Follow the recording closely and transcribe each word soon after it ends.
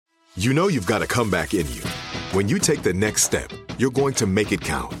You know you've got a comeback in you. When you take the next step, you're going to make it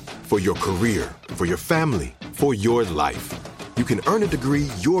count. For your career, for your family, for your life. You can earn a degree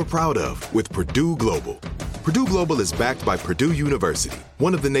you're proud of with Purdue Global. Purdue Global is backed by Purdue University,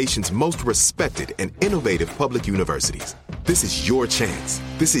 one of the nation's most respected and innovative public universities. This is your chance.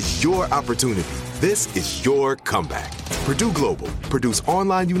 This is your opportunity. This is your comeback. Purdue Global, Purdue's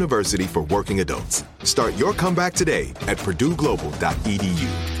online university for working adults. Start your comeback today at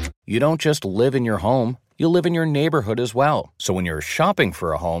purdueglobal.edu. You don't just live in your home, you live in your neighborhood as well. So when you're shopping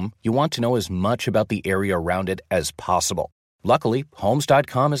for a home, you want to know as much about the area around it as possible. Luckily,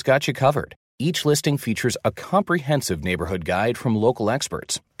 Homes.com has got you covered. Each listing features a comprehensive neighborhood guide from local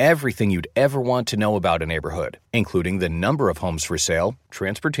experts. Everything you'd ever want to know about a neighborhood, including the number of homes for sale,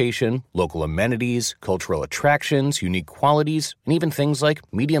 transportation, local amenities, cultural attractions, unique qualities, and even things like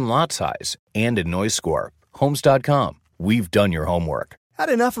median lot size and a noise score. Homes.com. We've done your homework. Had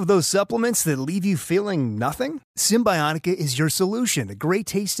enough of those supplements that leave you feeling nothing? Symbiotica is your solution to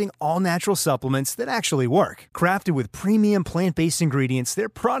great-tasting, all-natural supplements that actually work. Crafted with premium plant-based ingredients, their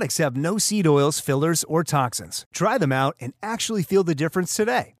products have no seed oils, fillers, or toxins. Try them out and actually feel the difference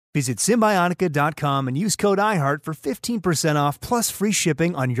today. Visit Symbiotica.com and use code IHEART for 15% off plus free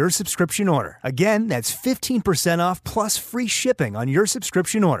shipping on your subscription order. Again, that's 15% off plus free shipping on your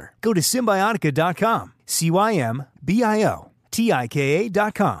subscription order. Go to Symbiotica.com. CYMBIOTIKA.com.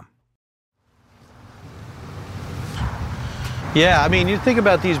 Yeah, I mean, you think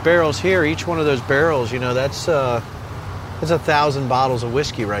about these barrels here, each one of those barrels, you know, that's 1,000 bottles of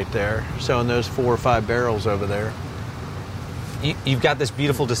whiskey right there. So in those 4 or 5 barrels over there. You've got this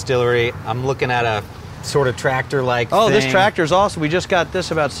beautiful distillery. I'm looking at a sort of tractor-like thing. This tractor's awesome. We just got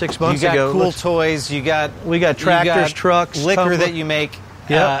this about 6 months ago. You got cool toys. We got tractors, trucks, liquor tumbler that you make.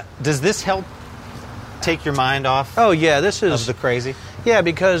 Yep. Does this help take your mind off? Oh yeah, this is of the crazy. Yeah,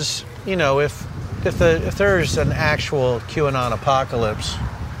 because you know if there's an actual QAnon apocalypse,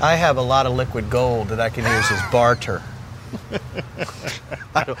 I have a lot of liquid gold that I can use as barter.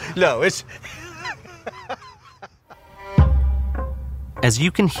 It's. As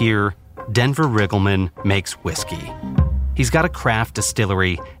you can hear, Denver Riggleman makes whiskey. He's got a craft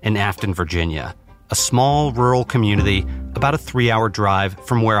distillery in Afton, Virginia, a small rural community about a 3-hour drive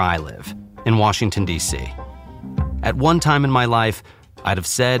from where I live, in Washington, D.C. At one time in my life, I'd have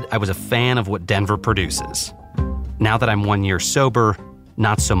said I was a fan of what Denver produces. Now that I'm 1 year sober,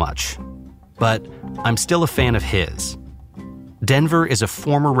 not so much. But I'm still a fan of his. Denver is a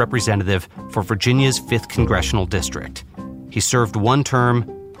former representative for Virginia's 5th Congressional District. He served 1 term,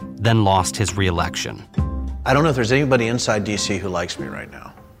 then lost his re-election. I don't know if there's anybody inside D.C. who likes me right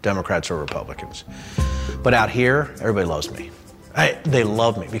now, Democrats or Republicans. But out here, everybody loves me. They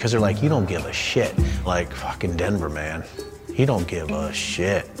love me because they're like, you don't give a shit. Like fucking Denver, man. He don't give a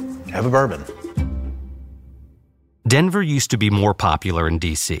shit. Have a bourbon. Denver used to be more popular in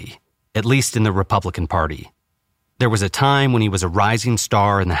D.C., at least in the Republican Party. There was a time when he was a rising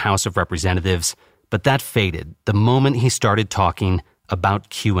star in the House of Representatives, but that faded the moment he started talking about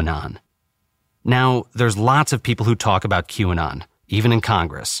QAnon. Now, there's lots of people who talk about QAnon, even in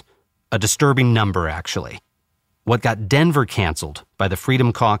Congress. A disturbing number, actually. What got Denver canceled by the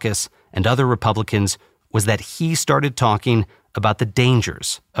Freedom Caucus and other Republicans was that he started talking about the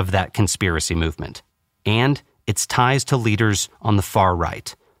dangers of that conspiracy movement and its ties to leaders on the far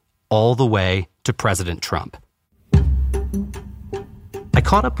right, all the way to President Trump. I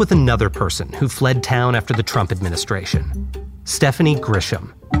caught up with another person who fled town after the Trump administration, Stephanie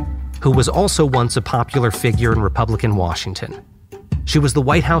Grisham, who was also once a popular figure in Republican Washington. She was the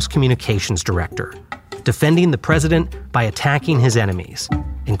White House communications director, defending the president by attacking his enemies,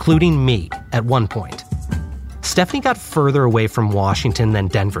 including me at one point. Stephanie got further away from Washington than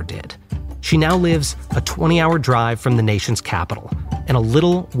Denver did. She now lives a 20-hour drive from the nation's capital in a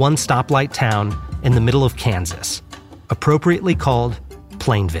little one-stoplight town in the middle of Kansas, appropriately called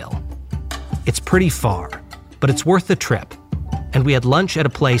Plainville. It's pretty far, but it's worth the trip. And we had lunch at a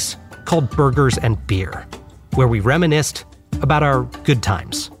place called Burgers and Beer, where we reminisced about our good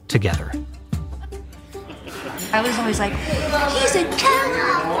times together. I was always like, he's a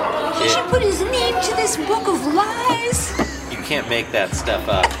coward. He should put his name to this book of lies. You can't make that stuff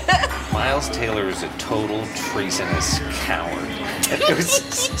up. Miles Taylor is a total treasonous coward. It was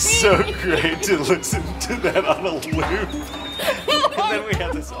so great to listen to that on a loop. And then we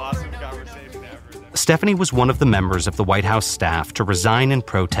had this awesome conversation after. Stephanie was one of the members of the White House staff to resign in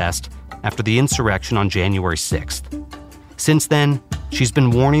protest after the insurrection on January 6th. Since then, she's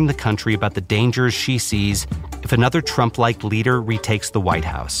been warning the country about the dangers she sees if another Trump-like leader retakes the White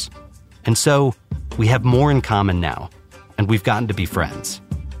House. And so, we have more in common now, and we've gotten to be friends.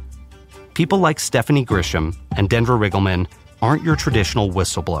 People like Stephanie Grisham and Denver Riggleman aren't your traditional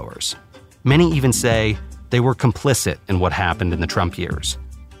whistleblowers. Many even say they were complicit in what happened in the Trump years.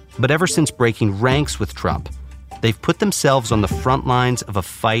 But ever since breaking ranks with Trump, they've put themselves on the front lines of a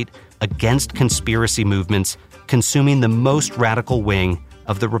fight against conspiracy movements consuming the most radical wing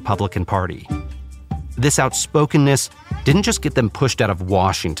of the Republican Party. This outspokenness didn't just get them pushed out of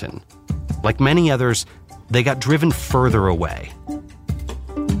Washington. Like many others, they got driven further away,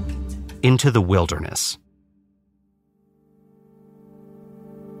 into the wilderness.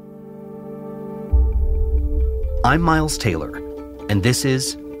 I'm Miles Taylor, and this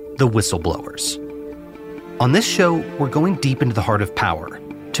is The Whistleblowers. On this show, we're going deep into the heart of power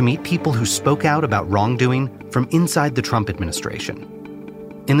to meet people who spoke out about wrongdoing from inside the Trump administration.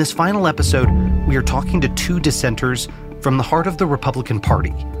 In this final episode, we are talking to two dissenters from the heart of the Republican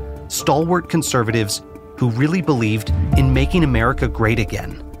Party, stalwart conservatives who really believed in making America great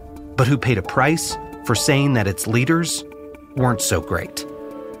again, but who paid a price for saying that its leaders weren't so great.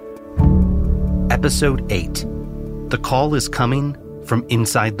 Episode 8. The call is coming from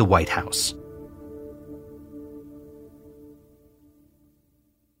inside the White House.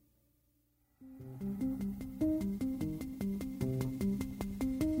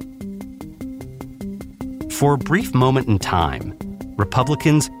 For a brief moment in time,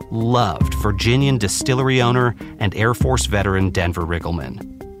 Republicans loved Virginian distillery owner and Air Force veteran Denver Riggleman.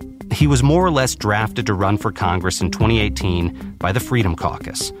 He was more or less drafted to run for Congress in 2018 by the Freedom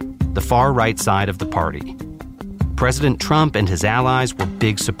Caucus, the far-right side of the party. President Trump and his allies were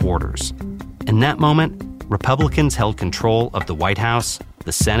big supporters. In that moment, Republicans held control of the White House,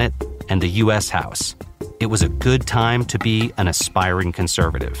 the Senate, and the U.S. House. It was a good time to be an aspiring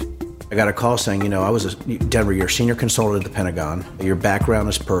conservative. I got a call saying, Denver, you're a senior consultant at the Pentagon. Your background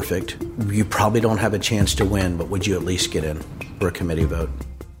is perfect. You probably don't have a chance to win, but would you at least get in for a committee vote?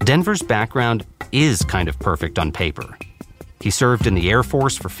 Denver's background is kind of perfect on paper. He served in the Air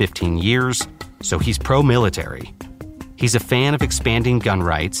Force for 15 years, so he's pro-military. He's a fan of expanding gun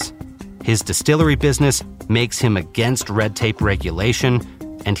rights. His distillery business makes him against red tape regulation,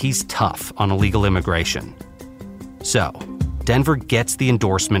 and he's tough on illegal immigration. So, Denver gets the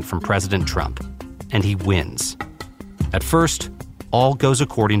endorsement from President Trump, and he wins. At first, all goes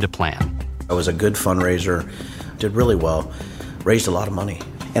according to plan. I was a good fundraiser, did really well, raised a lot of money.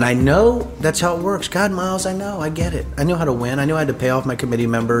 And I know that's how it works. God, Miles, I know, I get it. I knew how to win. I knew I had to pay off my committee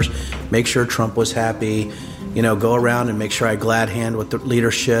members, make sure Trump was happy, go around and make sure I glad hand with the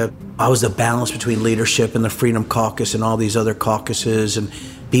leadership. I was the balance between leadership and the Freedom Caucus and all these other caucuses, and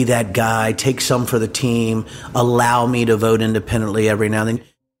be that guy, take some for the team, allow me to vote independently every now and then.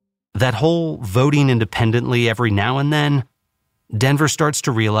 That whole voting independently every now and then, Denver starts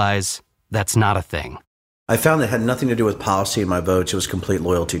to realize that's not a thing. I found it had nothing to do with policy in my votes. It was complete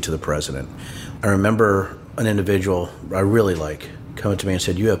loyalty to the president. I remember an individual I really like coming to me and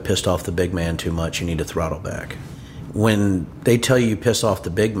said, "You have pissed off the big man too much. You need to throttle back." When they tell you piss off the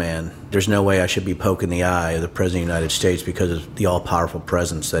big man, there's no way I should be poking the eye of the President of the United States because of the all-powerful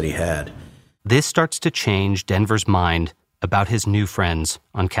presence that he had. This starts to change Denver's mind about his new friends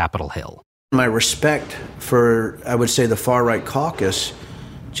on Capitol Hill. My respect for, I would say, the far-right caucus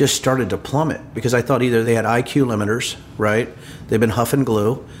just started to plummet because I thought either they had IQ limiters, right? They've been huff and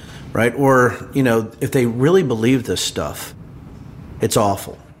glue, right? Or, if they really believe this stuff, it's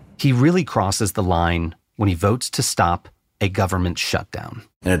awful. He really crosses the line when he votes to stop a government shutdown.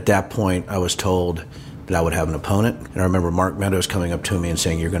 And at that point, I was told that I would have an opponent. And I remember Mark Meadows coming up to me and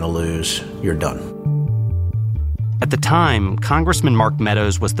saying, "You're going to lose. You're done." At the time, Congressman Mark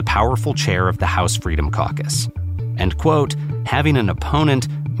Meadows was the powerful chair of the House Freedom Caucus. And, quote, having an opponent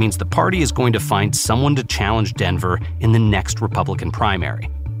means the party is going to find someone to challenge Denver in the next Republican primary.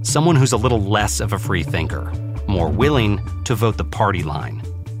 Someone who's a little less of a free thinker, more willing to vote the party line.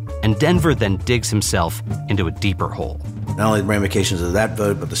 And Denver then digs himself into a deeper hole. Not only the ramifications of that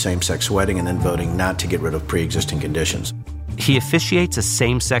vote, but the same-sex wedding and then voting not to get rid of pre-existing conditions. He officiates a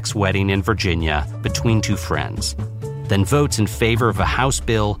same-sex wedding in Virginia between two friends, then votes in favor of a House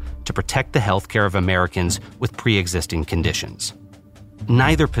bill to protect the health care of Americans with pre-existing conditions.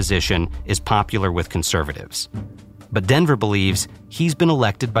 Neither position is popular with conservatives. But Denver believes he's been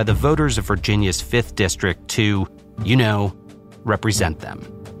elected by the voters of Virginia's 5th District to, represent them.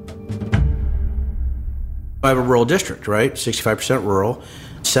 I have a rural district, right? 65% rural.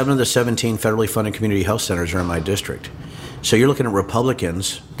 7 of the 17 federally funded community health centers are in my district. So you're looking at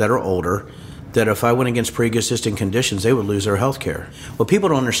Republicans that are older, that if I went against pre-existing conditions, they would lose their health care. What people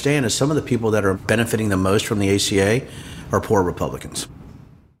don't understand is some of the people that are benefiting the most from the ACA are poor Republicans.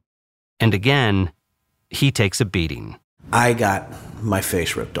 And again, he takes a beating. I got my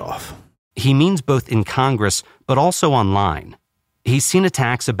face ripped off. He means both in Congress, but also online. He's seen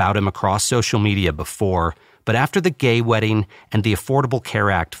attacks about him across social media before, but after the gay wedding and the Affordable Care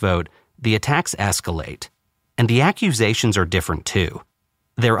Act vote, the attacks escalate. And the accusations are different too.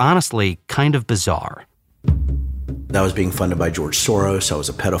 They're honestly kind of bizarre. I was being funded by George Soros. I was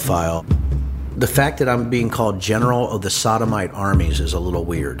a pedophile. The fact that I'm being called general of the sodomite armies is a little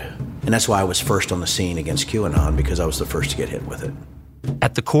weird. And that's why I was first on the scene against QAnon, because I was the first to get hit with it.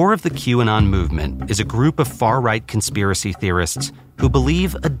 At the core of the QAnon movement is a group of far-right conspiracy theorists who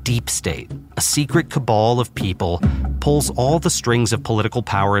believe a deep state, a secret cabal of people, pulls all the strings of political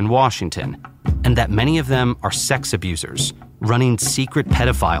power in Washington, and that many of them are sex abusers, running secret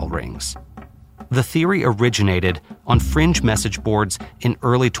pedophile rings. The theory originated on fringe message boards in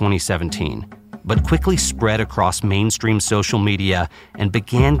early 2017, but quickly spread across mainstream social media and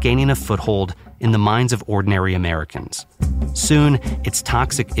began gaining a foothold in the minds of ordinary Americans. Soon, its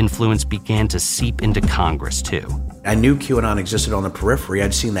toxic influence began to seep into Congress, too. I knew QAnon existed on the periphery.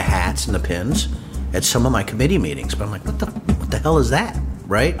 I'd seen the hats and the pins at some of my committee meetings, but I'm like, what the hell is that,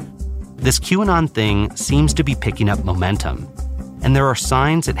 right? This QAnon thing seems to be picking up momentum, and there are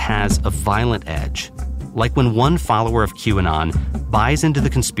signs it has a violent edge, like when one follower of QAnon buys into the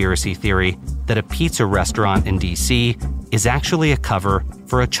conspiracy theory that a pizza restaurant in D.C. is actually a cover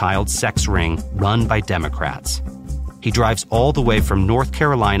for a child sex ring run by Democrats. He drives all the way from North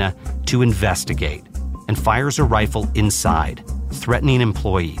Carolina to investigate and fires a rifle inside, threatening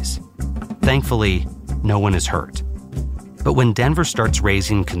employees. Thankfully, no one is hurt. But when Denver starts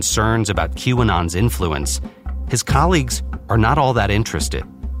raising concerns about QAnon's influence, his colleagues are not all that interested.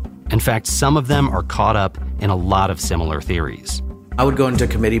 In fact, some of them are caught up in a lot of similar theories. I would go into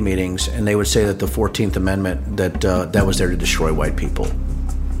committee meetings and they would say that the 14th Amendment, that was there to destroy white people.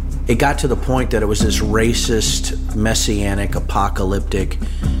 It got to the point that it was this racist, messianic, apocalyptic,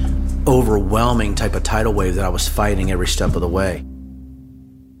 overwhelming type of tidal wave that I was fighting every step of the way.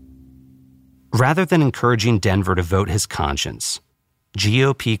 Rather than encouraging Denver to vote his conscience,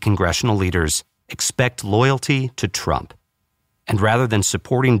 GOP congressional leaders expect loyalty to Trump. And rather than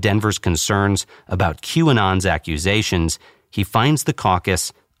supporting Denver's concerns about QAnon's accusations, he finds the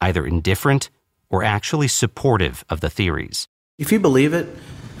caucus either indifferent or actually supportive of the theories. If you believe it,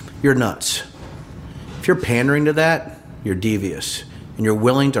 you're nuts. If you're pandering to that, you're devious. And you're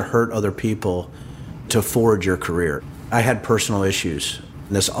willing to hurt other people to forge your career. I had personal issues.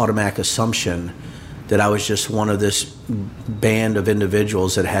 And this automatic assumption that I was just one of this band of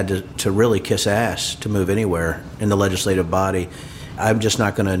individuals that had to really kiss ass to move anywhere in the legislative body. I'm just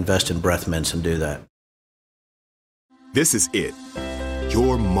not going to invest in breath mints and do that. This is it.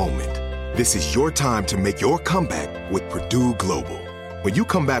 Your moment. This is your time to make your comeback with Purdue Global. When you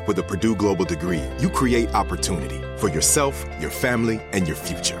come back with a Purdue Global degree, you create opportunity for yourself, your family, and your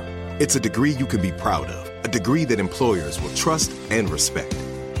future. It's a degree you can be proud of, a degree that employers will trust and respect.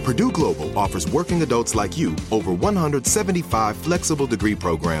 Purdue Global offers working adults like you over 175 flexible degree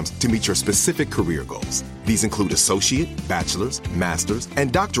programs to meet your specific career goals. These include associate, bachelor's, master's,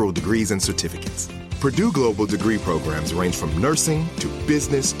 and doctoral degrees and certificates. Purdue Global degree programs range from nursing to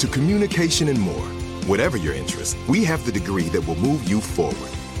business to communication and more. Whatever your interest, we have the degree that will move you forward.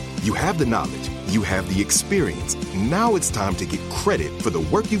 You have the knowledge, you have the experience. Now it's time to get credit for the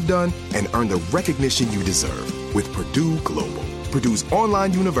work you've done and earn the recognition you deserve with Purdue Global, Purdue's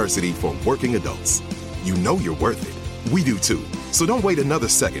online university for working adults. You know you're worth it. We do too. So don't wait another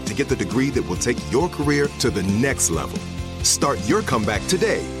second to get the degree that will take your career to the next level. Start your comeback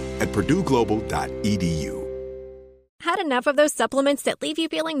today at purdueglobal.edu. Had enough of those supplements that leave you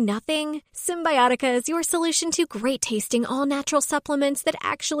feeling nothing? Symbiotica is your solution to great-tasting, all-natural supplements that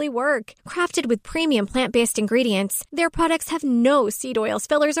actually work. Crafted with premium plant-based ingredients, their products have no seed oils,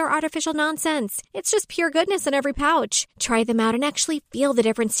 fillers, or artificial nonsense. It's just pure goodness in every pouch. Try them out and actually feel the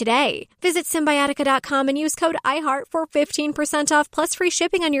difference today. Visit Symbiotica.com and use code IHEART for 15% off plus free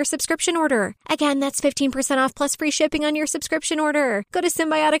shipping on your subscription order. Again, that's 15% off plus free shipping on your subscription order. Go to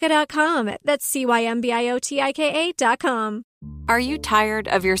Symbiotica.com. That's Symbiotika.com. Are you tired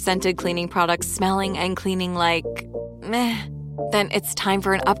of your scented cleaning products smelling and cleaning like meh? Then it's time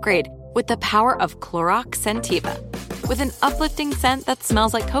for an upgrade with the power of Clorox Scentiva. With an uplifting scent that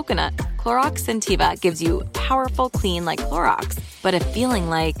smells like coconut, Clorox Scentiva gives you powerful clean like Clorox, but a feeling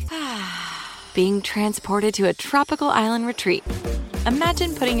like being transported to a tropical island retreat.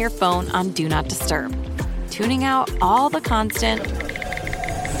 Imagine putting your phone on Do Not Disturb, tuning out all the constant,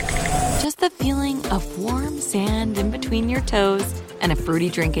 just the feeling of warm sand in between your toes and a fruity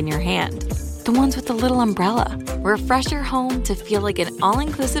drink in your hand. The ones with the little umbrella. Refresh your home to feel like an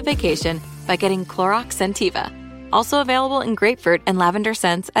all-inclusive vacation by getting Clorox Scentiva. Also available in grapefruit and lavender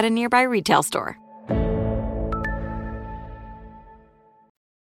scents at a nearby retail store.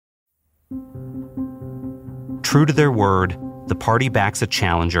 True to their word, the party backs a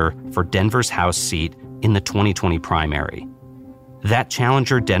challenger for Denver's House seat in the 2020 primary. That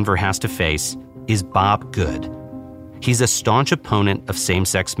challenger Denver has to face is Bob Good. He's a staunch opponent of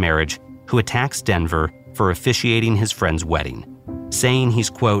same-sex marriage who attacks Denver for officiating his friend's wedding, saying he's,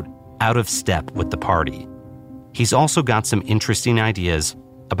 quote, out of step with the party. He's also got some interesting ideas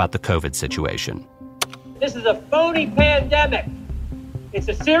about the COVID situation. This is a phony pandemic. It's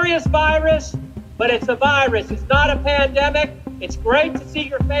a serious virus, but it's a virus. It's not a pandemic. It's great to see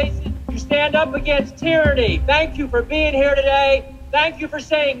your faces. You stand up against tyranny. Thank you for being here today. Thank you for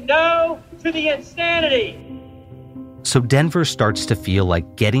saying no to the insanity. So Denver starts to feel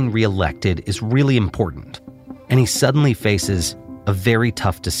like getting reelected is really important, and he suddenly faces a very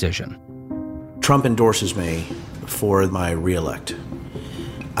tough decision. Trump endorses me for my reelect.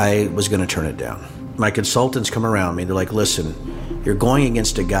 I was going to turn it down. My consultants come around me. They're like, listen, you're going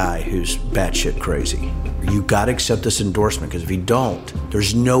against a guy who's batshit crazy. You got to accept this endorsement, because if you don't,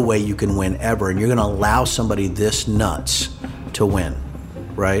 there's no way you can win ever, and you're going to allow somebody this nuts to win,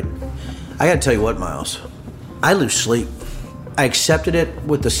 right? I got to tell you what, Miles, I lose sleep. I accepted it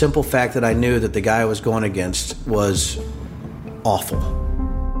with the simple fact that I knew that the guy I was going against was awful.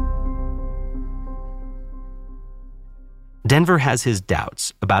 Denver has his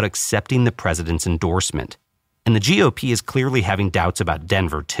doubts about accepting the president's endorsement, and the GOP is clearly having doubts about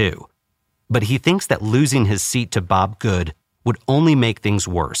Denver too. But he thinks that losing his seat to Bob Good would only make things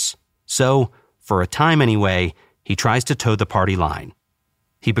worse. So, for a time anyway, he tries to toe the party line.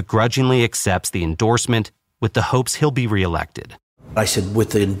 He begrudgingly accepts the endorsement with the hopes he'll be reelected. I said,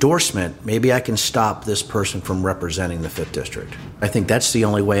 with the endorsement, maybe I can stop this person from representing the 5th District. I think that's the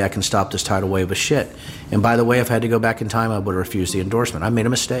only way I can stop this tidal wave of shit. And by the way, if I had to go back in time, I would refuse the endorsement. I made a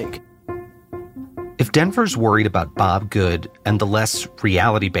mistake. If Denver's worried about Bob Good and the less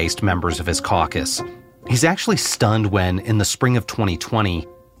reality-based members of his caucus, he's actually stunned when, in the spring of 2020,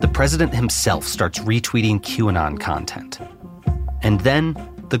 the president himself starts retweeting QAnon content. And then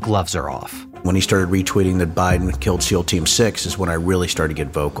the gloves are off. When he started retweeting that Biden killed SEAL Team 6 is when I really started to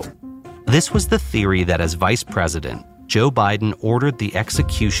get vocal. This was the theory that as vice president, Joe Biden ordered the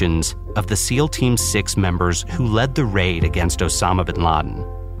executions of the SEAL Team 6 members who led the raid against Osama bin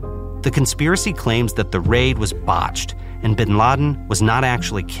Laden. The conspiracy claims that the raid was botched and bin Laden was not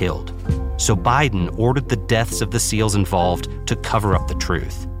actually killed. So Biden ordered the deaths of the SEALs involved to cover up the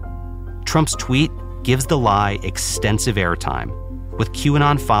truth. Trump's tweet gives the lie extensive airtime, with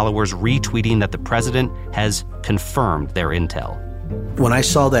QAnon followers retweeting that the president has confirmed their intel. When I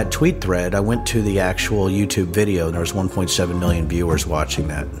saw that tweet thread, I went to the actual YouTube video, and there was 1.7 million viewers watching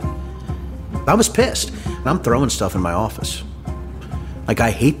that. I was pissed, and I'm throwing stuff in my office. Like,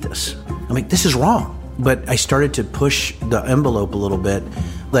 I hate this. I'm like, this is wrong. But I started to push the envelope a little bit.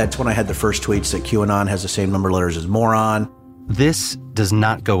 That's when I had the first tweets that QAnon has the same number of letters as moron. This does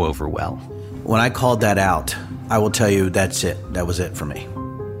not go over well. When I called that out, I will tell you that's it. That was it for me.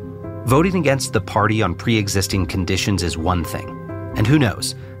 Voting against the party on pre-existing conditions is one thing. And who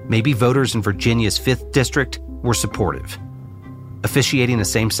knows, maybe voters in Virginia's 5th District were supportive. Officiating a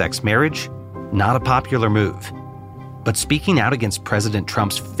same-sex marriage? Not a popular move. But speaking out against President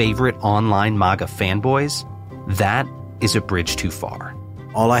Trump's favorite online MAGA fanboys? That is a bridge too far.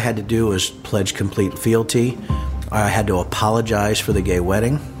 All I had to do was pledge complete fealty. I had to apologize for the gay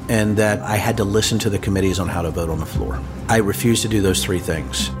wedding, and that I had to listen to the committees on how to vote on the floor. I refused to do those 3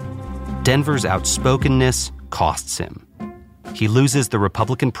 things. Denver's outspokenness costs him. He loses the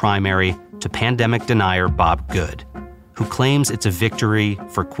Republican primary to pandemic denier Bob Good, who claims it's a victory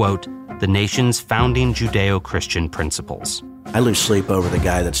for, quote, the nation's founding Judeo-Christian principles. I lose sleep over the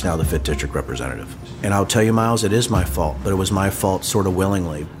guy that's now the 5th District representative. And I'll tell you, Miles, it is my fault, but it was my fault sort of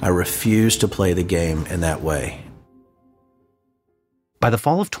willingly. I refused to play the game in that way. By the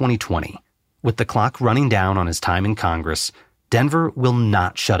fall of 2020, with the clock running down on his time in Congress, Denver will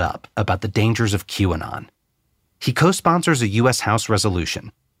not shut up about the dangers of QAnon. He co-sponsors a U.S. House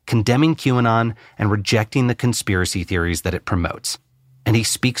resolution condemning QAnon and rejecting the conspiracy theories that it promotes. And he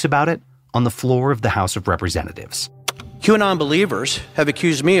speaks about it on the floor of the House of Representatives. QAnon believers have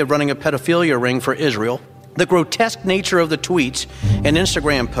accused me of running a pedophilia ring for Israel. The grotesque nature of the tweets and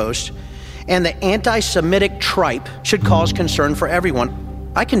Instagram posts and the anti-Semitic tripe should cause concern for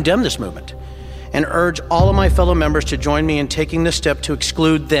everyone. I condemn this movement and urge all of my fellow members to join me in taking this step to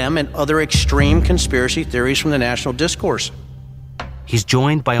exclude them and other extreme conspiracy theories from the national discourse. He's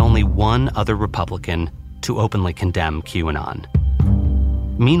joined by only one other Republican to openly condemn QAnon.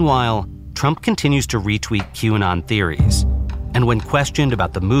 Meanwhile, Trump continues to retweet QAnon theories. And when questioned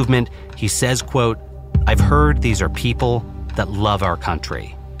about the movement, he says, quote, "I've heard these are people that love our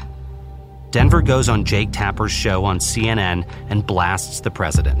country." Denver goes on Jake Tapper's show on CNN and blasts the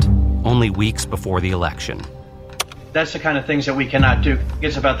president, only weeks before the election. That's the kind of things that we cannot do.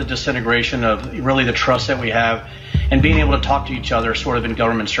 It's about the disintegration of really the trust that we have and being able to talk to each other sort of in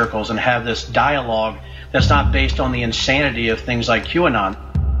government circles and have this dialogue that's not based on the insanity of things like QAnon.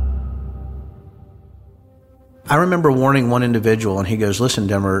 I remember warning one individual, and he goes, "Listen,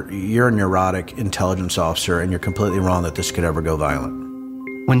 Denver, you're a neurotic intelligence officer, and you're completely wrong that this could ever go violent."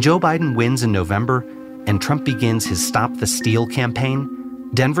 When Joe Biden wins in November and Trump begins his Stop the Steal campaign,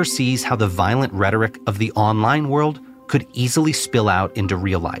 Denver sees how the violent rhetoric of the online world could easily spill out into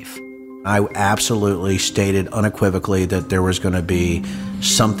real life. I absolutely stated unequivocally that there was going to be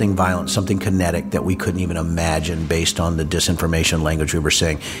something violent, something kinetic that we couldn't even imagine based on the disinformation language we were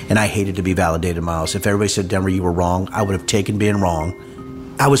saying. And I hated to be validated, Miles. If everybody said, "Denver, you were wrong," I would have taken being wrong.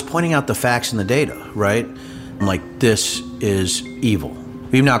 I was pointing out the facts and the data, right? I'm like, this is evil.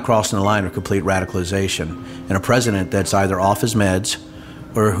 We've now crossed the line of complete radicalization and a president that's either off his meds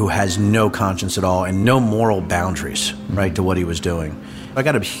or who has no conscience at all and no moral boundaries, right, to what he was doing. I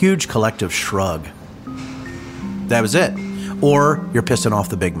got a huge collective shrug. That was it. Or you're pissing off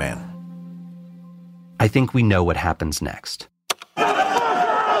the big man. I think we know what happens next. Get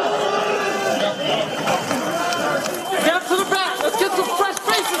to the back. Let's get some fresh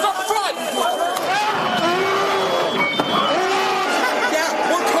faces up front. Yeah,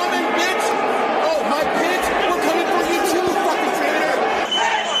 we're coming, bitch. Oh, my bitch. We're coming for you too, fucking traitor.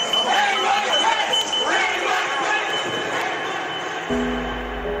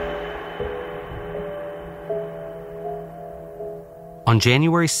 On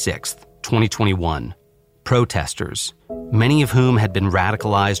January 6th, 2021, protesters, many of whom had been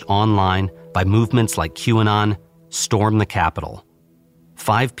radicalized online by movements like QAnon, stormed the Capitol.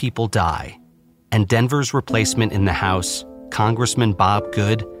 5 people die, and Denver's replacement in the House, Congressman Bob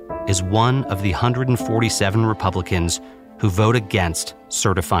Good, is one of the 147 Republicans who vote against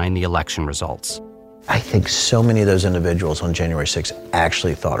certifying the election results. I think so many of those individuals on January 6th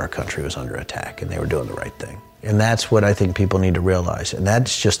actually thought our country was under attack and they were doing the right thing. And that's what I think people need to realize. And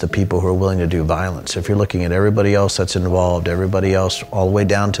that's just the people who are willing to do violence. If you're looking at everybody else that's involved, everybody else all the way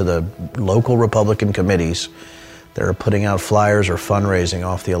down to the local Republican committees that are putting out flyers or fundraising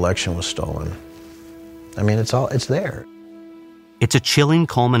off the election was stolen. I mean, it's there. It's a chilling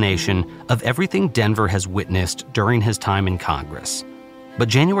culmination of everything Denver has witnessed during his time in Congress. But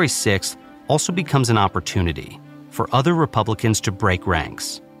January 6th also becomes an opportunity for other Republicans to break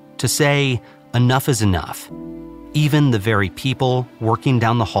ranks, to say, enough is enough. Even the very people working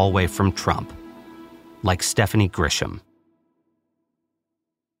down the hallway from Trump, like Stephanie Grisham.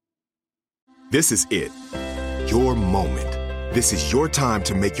 This is it. Your moment. This is your time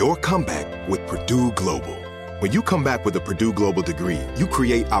to make your comeback with Purdue Global. When you come back with a Purdue Global degree, you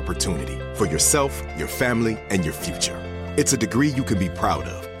create opportunity for yourself, your family, and your future. It's a degree you can be proud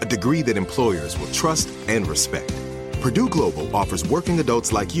of, a degree that employers will trust and respect. Purdue Global offers working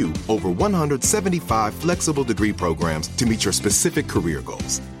adults like you over 175 flexible degree programs to meet your specific career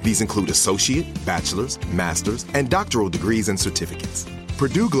goals. These include associate, bachelor's, master's, and doctoral degrees and certificates.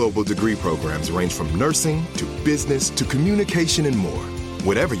 Purdue Global degree programs range from nursing to business to communication and more.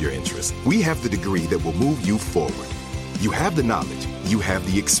 Whatever your interest, we have the degree that will move you forward. You have the knowledge, you have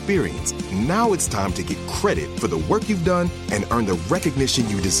the experience. Now it's time to get credit for the work you've done and earn the recognition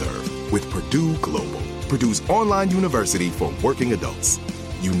you deserve with Purdue Global. Purdue's online university for working adults.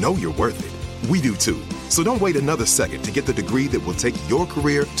 You know you're worth it. We do too. So don't wait another second to get the degree that will take your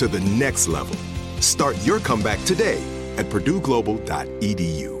career to the next level. Start your comeback today at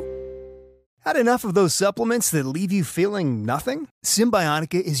purdueglobal.edu. Had enough of those supplements that leave you feeling nothing?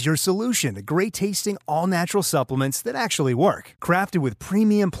 Symbiotica is your solution to great-tasting, all-natural supplements that actually work. Crafted with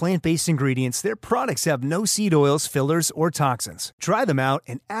premium plant-based ingredients, their products have no seed oils, fillers, or toxins. Try them out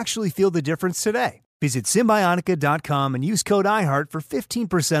and actually feel the difference today. Visit Symbiotica.com and use code IHEART for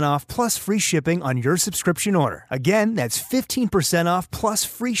 15% off plus free shipping on your subscription order. Again, that's 15% off plus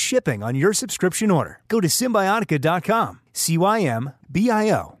free shipping on your subscription order. Go to Symbiotica.com,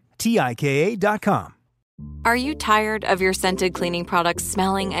 Symbiotika.com. Are you tired of your scented cleaning products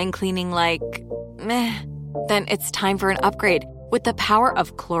smelling and cleaning like meh? Then it's time for an upgrade with the power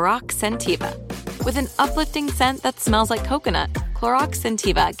of Clorox Scentiva. With an uplifting scent that smells like coconut, Clorox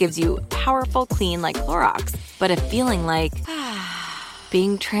Scentiva gives you powerful clean like Clorox, but a feeling like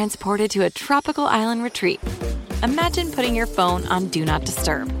being transported to a tropical island retreat. Imagine putting your phone on Do Not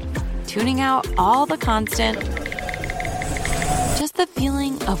Disturb, tuning out all the constant, just the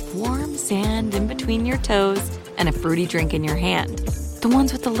feeling of warm sand in between your toes and a fruity drink in your hand. The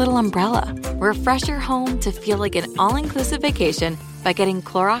ones with the little umbrella. Refresh your home to feel like an all-inclusive vacation by getting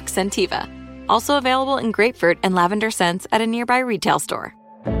Clorox Scentiva. Also available in grapefruit and lavender scents at a nearby retail store.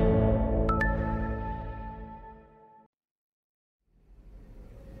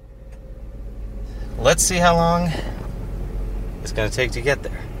 Let's see how long it's going to take to get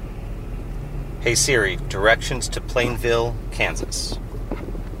there. Hey Siri, directions to Plainville, Kansas.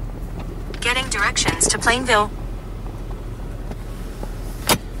 Getting directions to Plainville.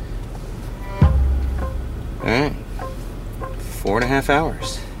 All right. 4.5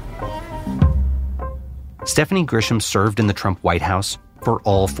 hours. Stephanie Grisham served in the Trump White House for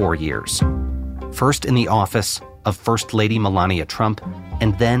all 4 years. First in the office of First Lady Melania Trump,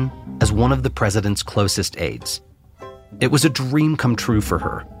 and then as one of the president's closest aides. It was a dream come true for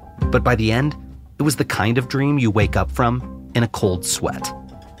her, but by the end, it was the kind of dream you wake up from in a cold sweat.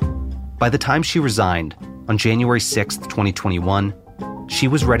 By the time she resigned on January 6th, 2021, she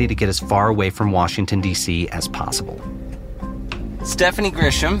was ready to get as far away from Washington, D.C. as possible. Stephanie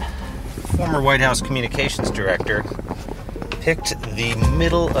Grisham, former White House communications director, picked the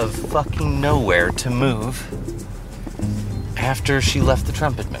middle of fucking nowhere to move after she left the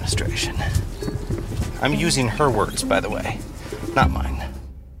Trump administration. I'm using her words, by the way, not mine.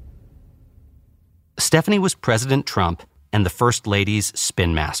 Stephanie was President Trump and the First Lady's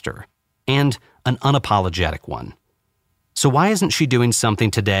spin master, and an unapologetic one. So why isn't she doing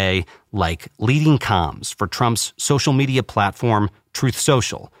something today like leading comms for Trump's social media platform, Truth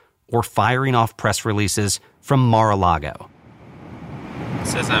Social, or firing off press releases from Mar-a-Lago? It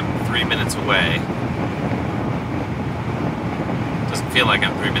says I'm 3 minutes away. Doesn't feel like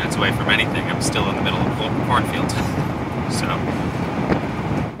I'm 3 minutes away from anything. I'm still in the middle of a cornfield. So,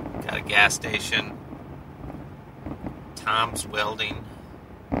 got a gas station. Tom's Welding.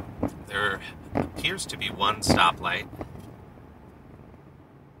 There appears to be one stoplight.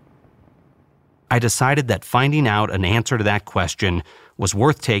 I decided that finding out an answer to that question was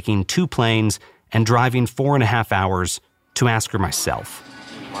worth taking 2 planes and driving 4.5 hours to ask her myself.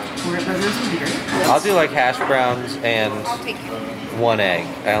 I'll do like hash browns and 1 egg.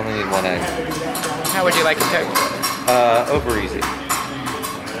 I only need 1 egg. How would you like it cooked? Over easy.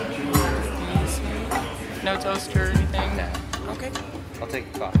 No toast or anything? No. Okay. I'll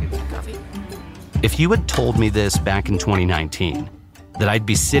take coffee. Coffee? If you had told me this back in 2019, that I'd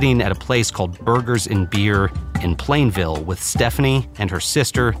be sitting at a place called Burgers and Beer in Plainville with Stephanie and her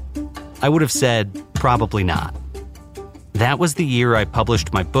sister, I would have said, probably not. That was the year I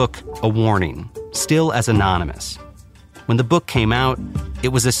published my book, A Warning, still as anonymous. When the book came out, it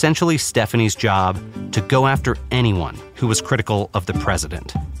was essentially Stephanie's job to go after anyone who was critical of the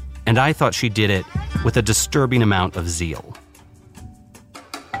president. And I thought she did it with a disturbing amount of zeal.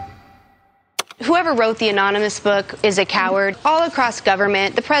 Whoever wrote the anonymous book is a coward. All across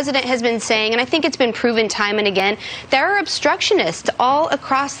government, the president has been saying, and I think it's been proven time and again, there are obstructionists all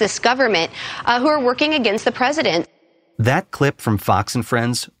across this government who are working against the president. That clip from Fox and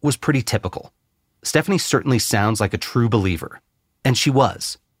Friends was pretty typical. Stephanie certainly sounds like a true believer. And she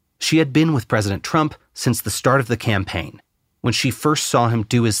was. She had been with President Trump since the start of the campaign, when she first saw him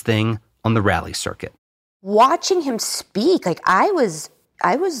do his thing on the rally circuit. Watching him speak, I was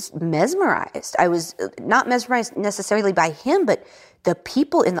mesmerized. I was not mesmerized necessarily by him, but the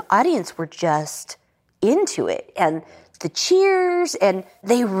people in the audience were just into it. And the cheers, and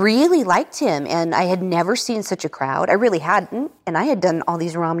they really liked him. And I had never seen such a crowd. I really hadn't. And I had done all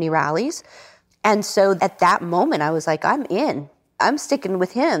these Romney rallies. And so at that moment, I was like, I'm in. I'm sticking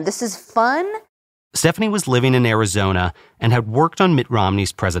with him. This is fun. Stephanie was living in Arizona and had worked on Mitt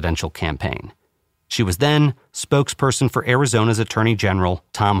Romney's presidential campaign. She was then spokesperson for Arizona's Attorney General,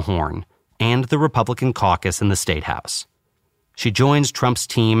 Tom Horne, and the Republican caucus in the State House. She joins Trump's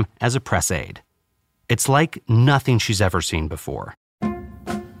team as a press aide. It's like nothing she's ever seen before.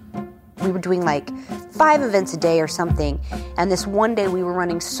 We were doing 5 events a day or something, and this one day we were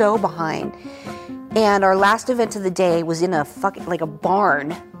running so behind. And our last event of the day was in a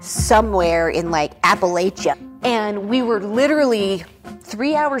barn somewhere in Appalachia. And we were literally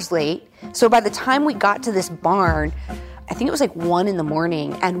 3 hours late. So by the time we got to this barn, I think it was 1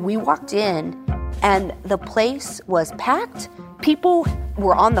 a.m, and we walked in and the place was packed. People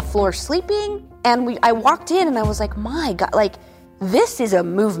were on the floor sleeping. And I walked in and I was like, my God, this is a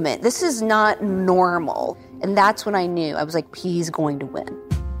movement. This is not normal. And that's when I knew. I was like, he's going to win.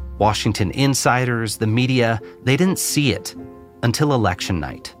 Washington insiders, the media, they didn't see it until election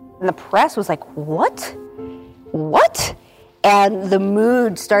night. And the press was like, what? What? And the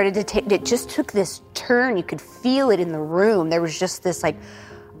mood started to take, it just took this turn. You could feel it in the room. There was just this like,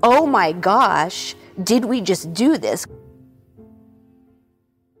 oh my gosh, did we just do this?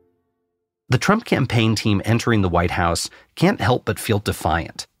 The Trump campaign team entering the White House can't help but feel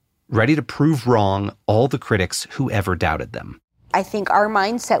defiant, ready to prove wrong all the critics who ever doubted them. I think our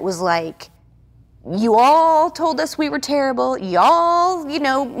mindset was like, you all told us we were terrible. Y'all,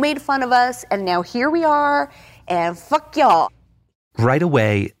 made fun of us. And now here we are. And fuck y'all. Right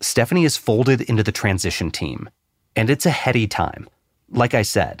away, Stephanie is folded into the transition team. And it's a heady time. Like I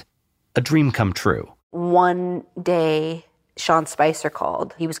said, a dream come true. One day, Sean Spicer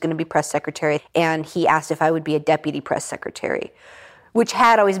called. He was going to be press secretary. And he asked if I would be a deputy press secretary, which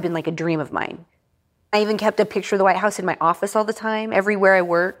had always been like a dream of mine. I even kept a picture of the White House in my office all the time, everywhere I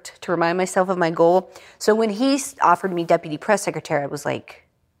worked, to remind myself of my goal. So when he offered me deputy press secretary, I was like,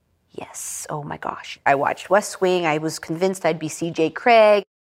 yes, oh my gosh. I watched West Wing. I was convinced I'd be C.J. Craig.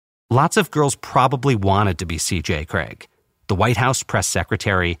 Lots of girls probably wanted to be C.J. Craig, the White House press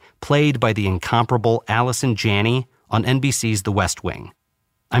secretary, played by the incomparable Allison Janney on NBC's The West Wing.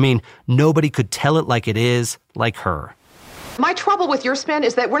 I mean, nobody could tell it like it is like her. My trouble with your spin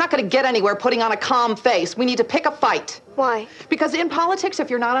is that we're not going to get anywhere putting on a calm face. We need to pick a fight. Why? Because in politics, if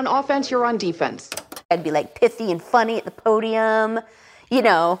you're not on offense, you're on defense. I'd be like pithy and funny at the podium.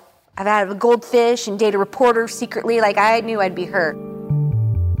 I've had a goldfish and date a reporter secretly. Like, I knew I'd be her.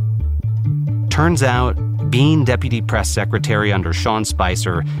 Turns out, being deputy press secretary under Sean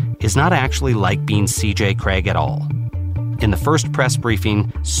Spicer is not actually like being C.J. Craig at all. In the first press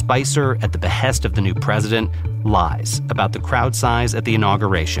briefing, Spicer, at the behest of the new president, lies about the crowd size at the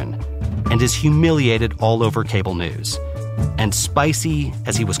inauguration and is humiliated all over cable news. And Spicy,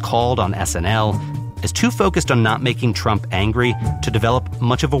 as he was called on SNL, is too focused on not making Trump angry to develop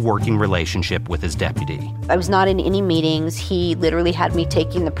much of a working relationship with his deputy. I was not in any meetings. He literally had me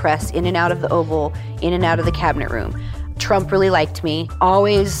taking the press in and out of the Oval, in and out of the cabinet room. Trump really liked me.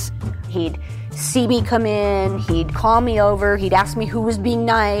 Always, he'd see me come in, he'd call me over, he'd ask me who was being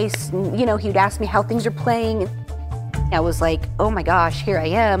nice, and, he'd ask me how things are playing. I was like, oh my gosh, here I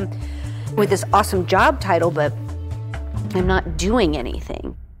am with this awesome job title, but I'm not doing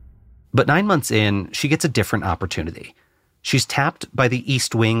anything. But 9 months in, she gets a different opportunity. She's tapped by the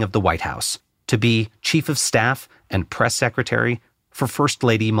East Wing of the White House to be chief of staff and press secretary for First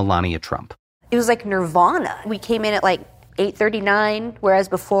Lady Melania Trump. It was like nirvana. We came in at like 8:39, whereas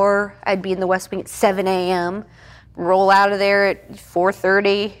before I'd be in the West Wing at 7 a.m., roll out of there at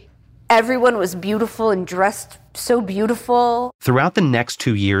 4:30. Everyone was beautiful and dressed so beautiful. Throughout the next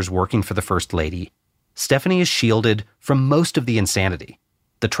 2 years working for the First Lady, Stephanie is shielded from most of the insanity.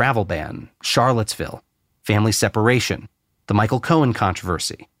 The travel ban, Charlottesville, family separation, the Michael Cohen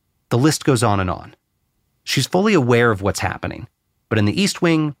controversy. The list goes on and on. She's fully aware of what's happening. But in the East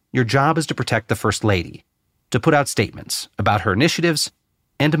Wing, your job is to protect the First Lady, to put out statements about her initiatives,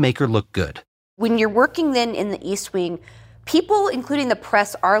 and to make her look good. When you're working then in the East Wing, people, including the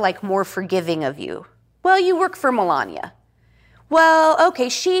press, are like more forgiving of you. Well, you work for Melania. Well, okay,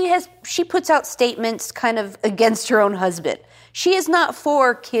 she puts out statements kind of against her own husband. She is not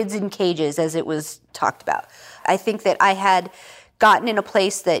for kids in cages, as it was talked about. I think that I had gotten in a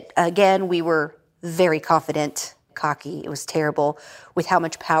place that, again, we were very confident, cocky. It was terrible with how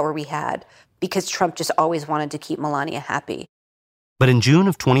much power we had because Trump just always wanted to keep Melania happy. But in June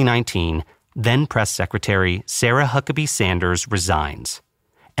of 2019, then Press Secretary Sarah Huckabee Sanders resigns.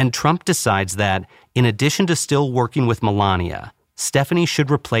 And Trump decides that, in addition to still working with Melania, Stephanie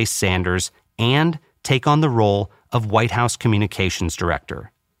should replace Sanders and take on the role of White House Communications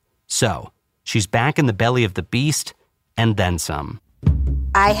Director. So, she's back in the belly of the beast, and then some.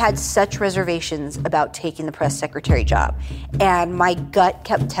 I had such reservations about taking the press secretary job, and my gut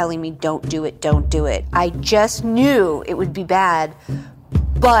kept telling me, don't do it, don't do it. I just knew it would be bad,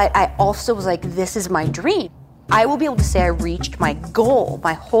 but I also was like, this is my dream. I will be able to say I reached my goal,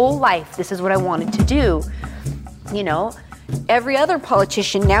 my whole life. This is what I wanted to do. Every other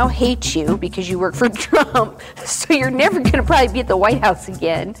politician now hates you because you work for Trump, so you're never going to probably be at the White House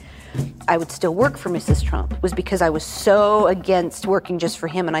again. I would still work for Mrs. Trump. It was because I was so against working just for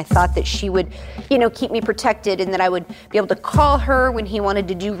him, and I thought that she would, keep me protected and that I would be able to call her when he wanted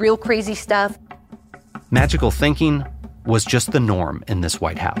to do real crazy stuff. Magical thinking was just the norm in this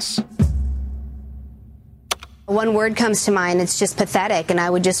White House. One word comes to mind, it's just pathetic, and I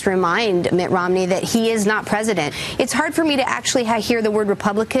would just remind Mitt Romney that he is not president. It's hard for me to actually hear the word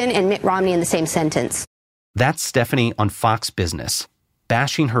Republican and Mitt Romney in the same sentence. That's Stephanie on Fox Business,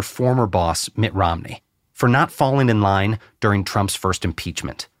 bashing her former boss, Mitt Romney, for not falling in line during Trump's first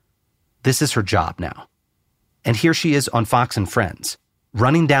impeachment. This is her job now. And here she is on Fox and Friends,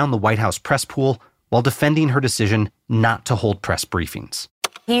 running down the White House press pool while defending her decision not to hold press briefings.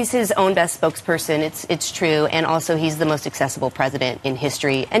 He's his own best spokesperson, it's true, and also he's the most accessible president in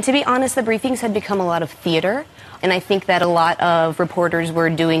history. And to be honest, the briefings had become a lot of theater, and I think that a lot of reporters were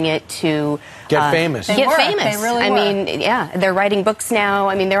doing it to get famous. They really were. I mean, yeah, they're writing books now.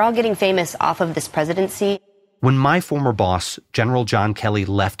 I mean, they're all getting famous off of this presidency. When my former boss, General John Kelly,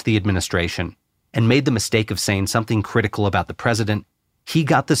 left the administration and made the mistake of saying something critical about the president, he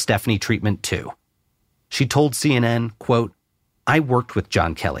got the Stephanie treatment too. She told CNN, quote, "I worked with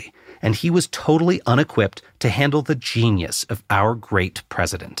John Kelly, and he was totally unequipped to handle the genius of our great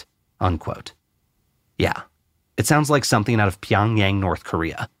president," unquote. Yeah, it sounds like something out of Pyongyang, North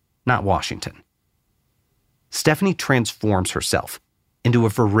Korea, not Washington. Stephanie transforms herself into a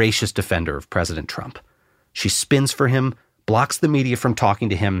voracious defender of President Trump. She spins for him, blocks the media from talking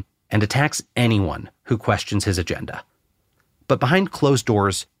to him, and attacks anyone who questions his agenda. But behind closed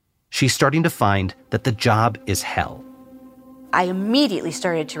doors, she's starting to find that the job is hell. I immediately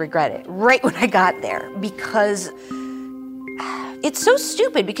started to regret it right when I got there because it's so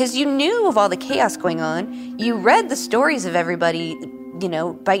stupid because you knew of all the chaos going on. You read the stories of everybody,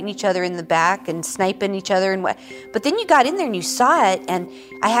 biting each other in the back and sniping each other. But then you got in there and you saw it, and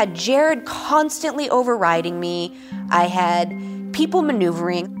I had Jared constantly overriding me. I had people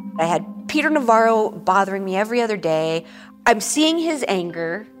maneuvering. I had Peter Navarro bothering me every other day. I'm seeing his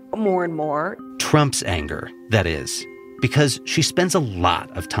anger more and more. Trump's anger, that is, because she spends a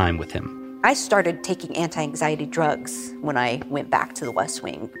lot of time with him. I started taking anti-anxiety drugs when I went back to the West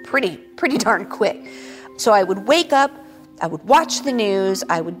Wing pretty darn quick. So I would wake up, I would watch the news,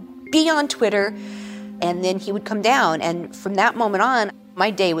 I would be on Twitter, and then he would come down. And from that moment on,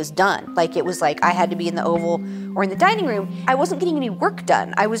 my day was done. It was like I had to be in the Oval or in the dining room. I wasn't getting any work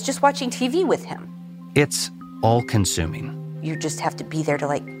done. I was just watching TV with him. It's all-consuming. You just have to be there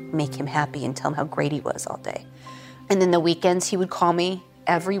to make him happy and tell him how great he was all day. And then the weekends, he would call me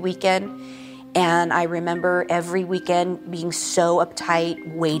every weekend. And I remember every weekend being so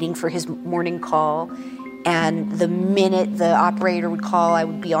uptight, waiting for his morning call. And the minute the operator would call, I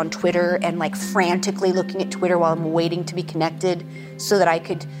would be on Twitter and frantically looking at Twitter while I'm waiting to be connected so that I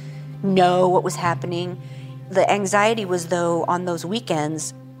could know what was happening. The anxiety was, though, on those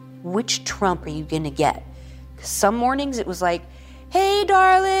weekends, which Trump are you going to get? Some mornings it was like, "Hey,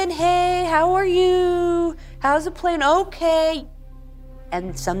 darling, hey, how are you? How's it playing? Okay."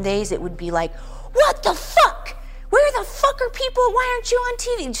 And some days it would be like, "What the fuck? Where the fuck are people? Why aren't you on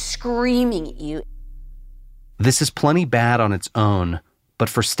TV?" Screaming at you. This is plenty bad on its own, but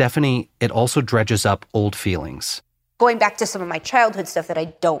for Stephanie, it also dredges up old feelings. Going back to some of my childhood stuff that I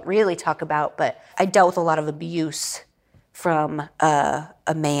don't really talk about, but I dealt with a lot of abuse from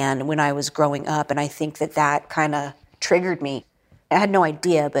a man when I was growing up, and I think that kind of triggered me. I had no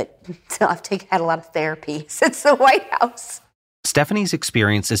idea, but I've had a lot of therapy since the White House. Stephanie's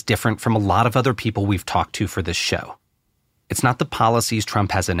experience is different from a lot of other people we've talked to for this show. It's not the policies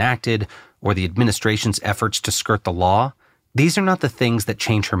Trump has enacted or the administration's efforts to skirt the law. These are not the things that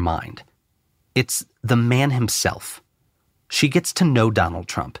change her mind. It's the man himself. She gets to know Donald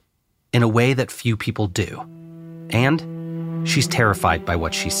Trump in a way that few people do. And she's terrified by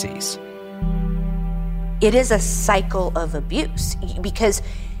what she sees. It is a cycle of abuse because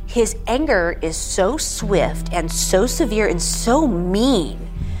his anger is so swift and so severe and so mean.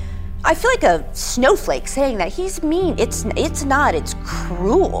 I feel like a snowflake saying that. He's mean. It's not. It's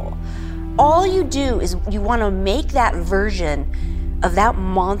cruel. All you do is you want to make that version of that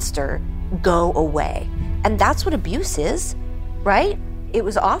monster go away. And that's what abuse is, right? It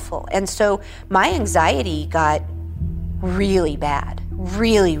was awful. And so my anxiety got really bad.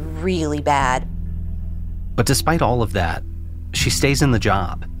 Really, really bad. But despite all of that, she stays in the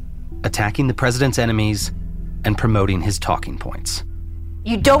job, attacking the president's enemies and promoting his talking points.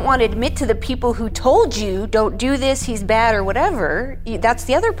 You don't want to admit to the people who told you, don't do this, he's bad or whatever. That's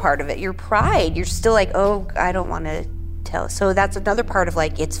the other part of it, your pride. You're still like, oh, I don't want to tell. So that's another part of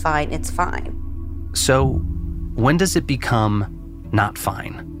it's fine, it's fine. So when does it become not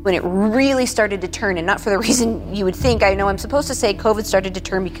fine? When it really started to turn, and not for the reason you would think. I know I'm supposed to say COVID started to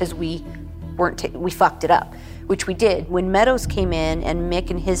turn because we fucked it up, which we did. When Meadows came in and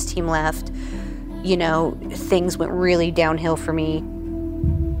Mick and his team left, things went really downhill for me.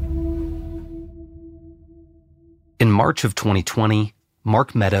 In March of 2020,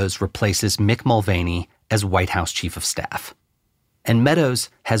 Mark Meadows replaces Mick Mulvaney as White House Chief of Staff. And Meadows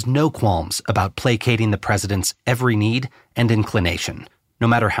has no qualms about placating the president's every need and inclination, no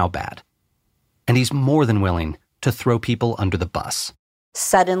matter how bad. And he's more than willing to throw people under the bus.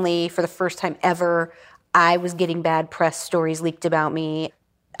 Suddenly, for the first time ever, I was getting bad press stories leaked about me.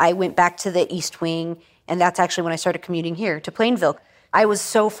 I went back to the East Wing, and that's actually when I started commuting here to Plainville. I was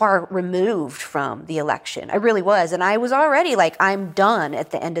so far removed from the election. I really was. And I was already like, I'm done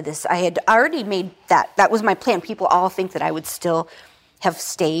at the end of this. I had already made that. That was my plan. People all think that I would still have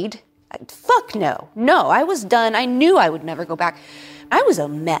stayed. Fuck no. No, I was done. I knew I would never go back. I was a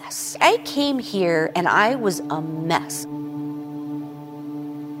mess. I came here and I was a mess.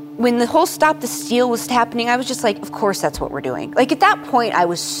 When the whole Stop the Steal was happening, I was just like, of course that's what we're doing. Like at that point, I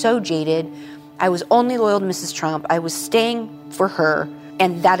was so jaded. I was only loyal to Mrs. Trump. I was staying for her,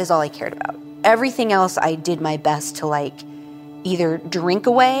 and that is all I cared about. Everything else I did my best to like either drink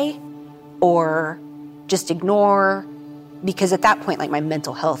away or just ignore, because at that point, like my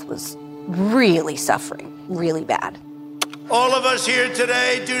mental health was really suffering, really bad. All of us here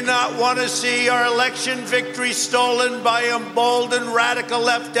today do not want to see our election victory stolen by emboldened radical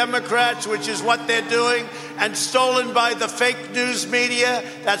left Democrats, which is what they're doing, and stolen by the fake news media.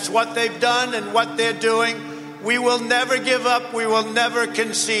 That's what they've done and what they're doing. We will never give up. We will never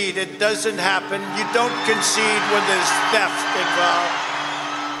concede. It doesn't happen. You don't concede when there's theft involved.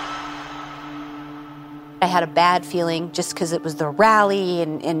 I had a bad feeling just because it was the rally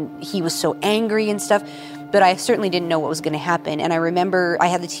and he was so angry and stuff. But I certainly didn't know what was going to happen. And I remember I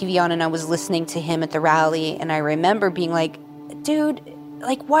had the TV on and I was listening to him at the rally. And I remember being like, dude,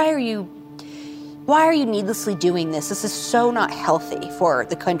 like, why are you needlessly doing this? This is so not healthy for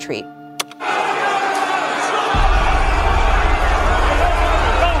the country.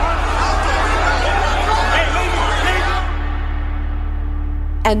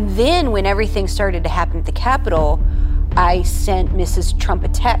 And then when everything started to happen at the Capitol, I sent Mrs. Trump a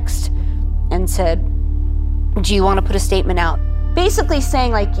text and said, do you want to put a statement out? Basically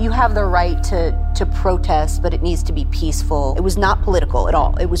saying, like, you have the right to protest, but it needs to be peaceful. It was not political at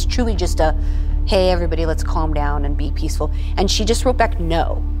all. It was truly just a, hey, everybody, let's calm down and be peaceful. And she just wrote back,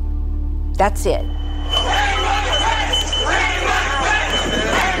 no. That's it.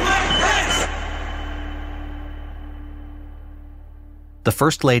 The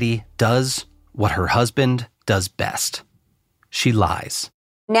First Lady does what her husband does best. She lies.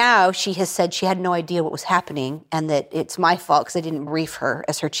 Now she has said she had no idea what was happening and that it's my fault because I didn't brief her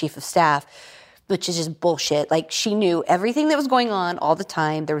as her chief of staff, which is just bullshit. Like, she knew everything that was going on all the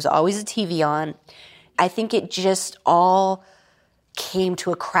time. There was always a TV on. I think it just all came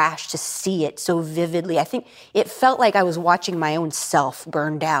to a crash to see it so vividly. I think it felt like I was watching my own self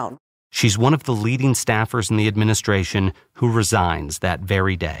burn down. She's one of the leading staffers in the administration who resigns that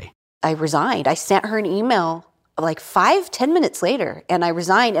very day. I resigned. I sent her an email like 5-10 minutes later, and I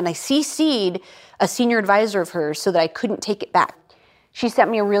resigned, and I CC'd a senior advisor of hers so that I couldn't take it back. She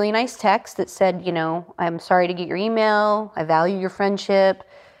sent me a really nice text that said, you know, I'm sorry to get your email. I value your friendship.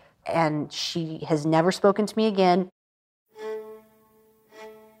 And she has never spoken to me again.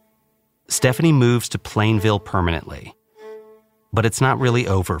 Stephanie moves to Plainville permanently. But it's not really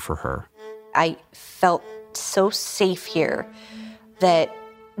over for her. I felt so safe here that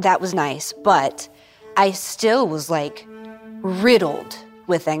was nice, but I still was like riddled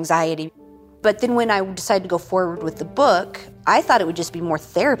with anxiety. But then when I decided to go forward with the book, I thought it would just be more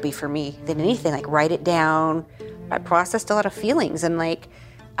therapy for me than anything, like write it down. I processed a lot of feelings and like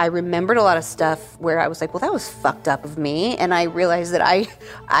I remembered a lot of stuff where I was like, well, that was fucked up of me. And I realized that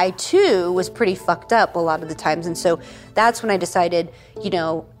I too was pretty fucked up a lot of the times. And so that's when I decided, you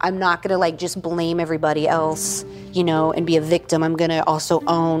know, I'm not gonna like just blame everybody else, you know, and be a victim. I'm gonna also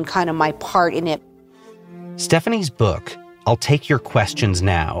own kind of my part in it. Stephanie's book, I'll Take Your Questions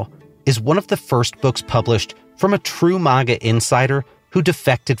Now, is one of the first books published from a true MAGA insider who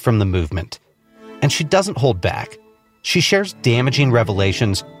defected from the movement. And she doesn't hold back. She shares damaging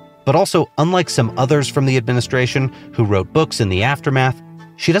revelations, but also, unlike some others from the administration who wrote books in the aftermath,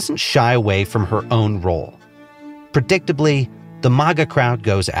 she doesn't shy away from her own role. Predictably, the MAGA crowd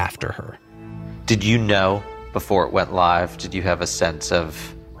goes after her. Did you know before it went live, did you have a sense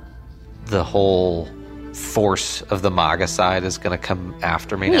of the whole force of the MAGA side is going to come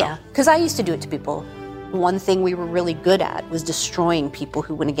after me now? Yeah, because I used to do it to people. One thing we were really good at was destroying people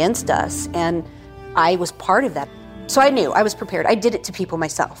who went against us, and I was part of that. So I knew, I was prepared. I did it to people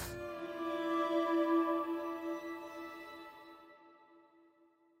myself.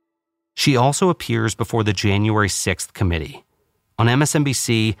 She also appears before the January 6th committee. On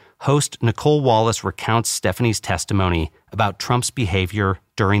MSNBC, host Nicole Wallace recounts Stephanie's testimony about Trump's behavior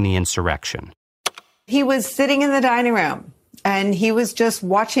during the insurrection. He was sitting in the dining room, and he was just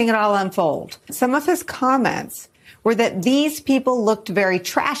watching it all unfold. Some of his comments were that these people looked very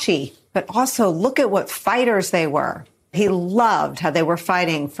trashy, but also look at what fighters they were. He loved how they were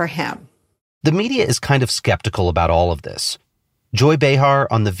fighting for him. The media is kind of skeptical about all of this. Joy Behar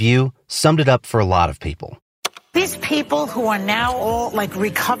on The View summed it up for a lot of people. These people who are now all like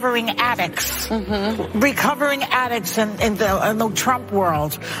recovering addicts in the Trump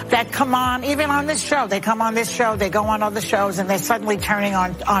world that come on, even on this show, they come on this show, they go on other shows, and they're suddenly turning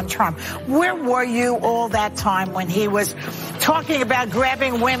on Trump. Where were you all that time when he was talking about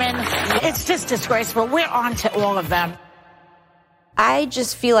grabbing women? It's just disgraceful. We're on to all of them. I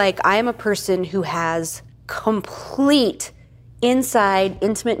just feel like I am a person who has complete inside,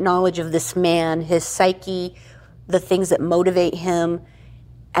 intimate knowledge of this man, his psyche, the things that motivate him.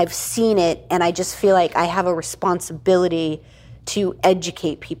 I've seen it, and I just feel like I have a responsibility to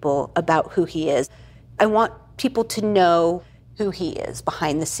educate people about who he is. I want people to know who he is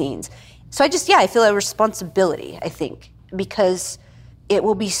behind the scenes. So I feel a responsibility, I think, because it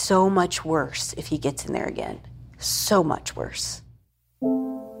will be so much worse if he gets in there again. So much worse.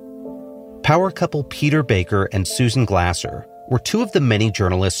 Power couple Peter Baker and Susan Glasser were two of the many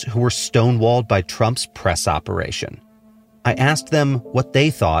journalists who were stonewalled by Trump's press operation. I asked them what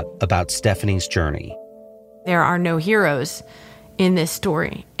they thought about Stephanie's journey. There are no heroes in this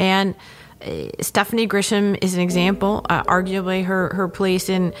story. And Stephanie Grisham is an example. Arguably, her place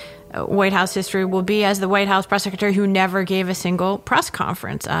in White House history will be as the White House press secretary who never gave a single press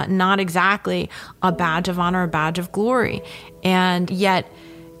conference. Not exactly a badge of honor, a badge of glory. And yet,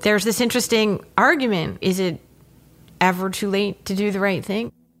 there's this interesting argument. Is it ever too late to do the right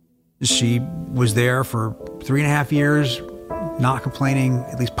thing? She was there for 3.5 years, not complaining,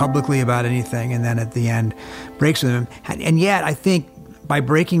 at least publicly, about anything, and then at the end breaks with him. And yet, I think by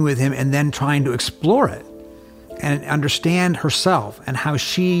breaking with him and then trying to explore it and understand herself and how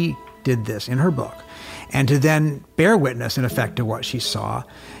she did this in her book, and to then bear witness, in effect, to what she saw,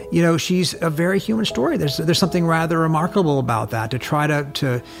 she's a very human story. There's something rather remarkable about that, to try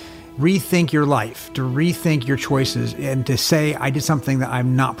to rethink your life, to rethink your choices, and to say, I did something that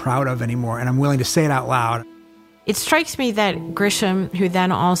I'm not proud of anymore, and I'm willing to say it out loud. It strikes me that Grisham, who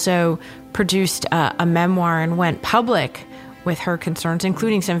then also produced a memoir and went public with her concerns,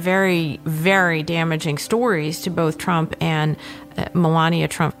 including some very, very damaging stories to both Trump and Melania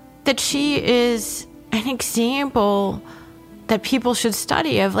Trump, that she is an example that people should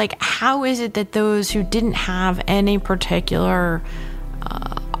study of, how is it that those who didn't have any particular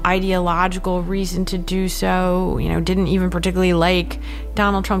ideological reason to do so, didn't even particularly like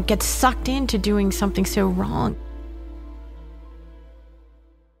Donald Trump, get sucked into doing something so wrong.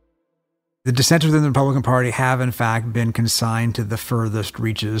 The dissenters within the Republican Party have, in fact, been consigned to the furthest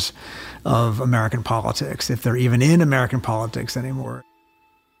reaches of American politics, if they're even in American politics anymore.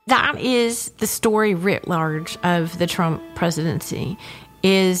 That is the story writ large of the Trump presidency,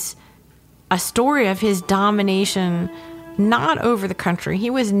 is a story of his domination not over the country. He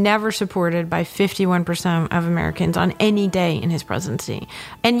was never supported by 51% of Americans on any day in his presidency.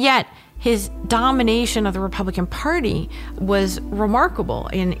 And yet, his domination of the Republican Party was remarkable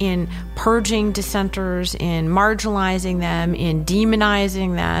in purging dissenters, in marginalizing them, in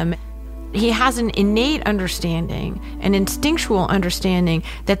demonizing them. He has an innate understanding, an instinctual understanding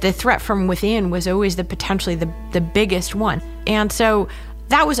that the threat from within was always potentially the biggest one. And so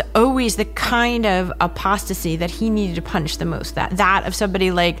that was always the kind of apostasy that he needed to punish the most, that of somebody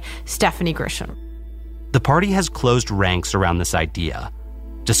like Stephanie Grisham. The party has closed ranks around this idea,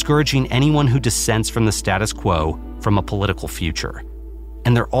 discouraging anyone who dissents from the status quo from a political future.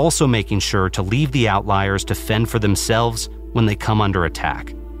 And they're also making sure to leave the outliers to fend for themselves when they come under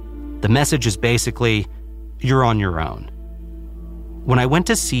attack. The message is basically, you're on your own. When I went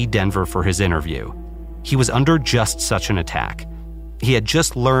to see Denver for his interview, he was under just such an attack. He had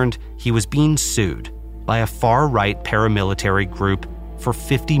just learned he was being sued by a far-right paramilitary group for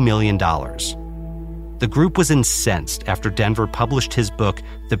 $50 million. The group was incensed after Denver published his book,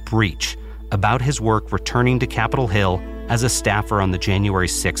 The Breach, about his work returning to Capitol Hill as a staffer on the January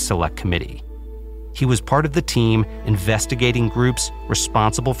 6th Select Committee. He was part of the team investigating groups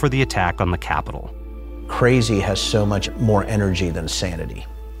responsible for the attack on the Capitol. Crazy has so much more energy than sanity.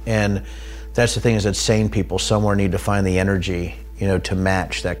 And that's the thing, is that sane people somewhere need to find the energy, to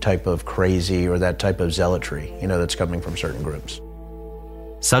match that type of crazy or that type of zealotry, that's coming from certain groups.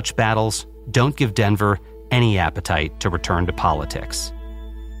 Such battles don't give Denver any appetite to return to politics.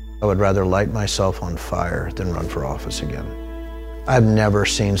 I would rather light myself on fire than run for office again. I've never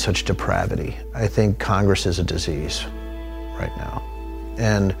seen such depravity. I think Congress is a disease right now.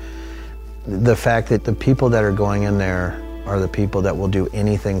 And the fact that the people that are going in there are the people that will do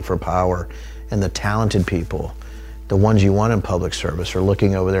anything for power, and the talented people, the ones you want in public service, are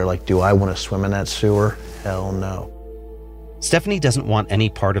looking over there like, do I want to swim in that sewer? Hell no. Stephanie doesn't want any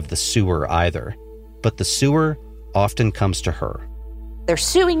part of the sewer either, but the sewer often comes to her. They're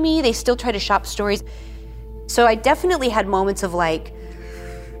suing me. They still try to shop stories. So I definitely had moments of like,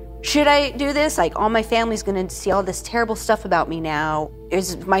 should I do this? Like, all my family's going to see all this terrible stuff about me now.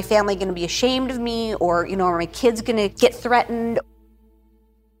 Is my family going to be ashamed of me? Or, are my kids going to get threatened?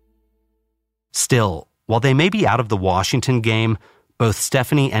 Still, while they may be out of the Washington game, both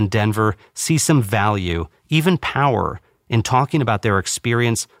Stephanie and Denver see some value, even power, in talking about their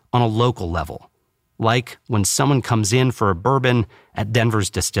experience on a local level. Like when someone comes in for a bourbon at Denver's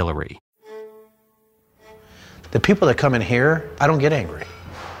distillery. The people that come in here, I don't get angry.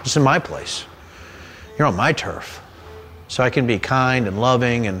 This is my place. You're on my turf. So I can be kind and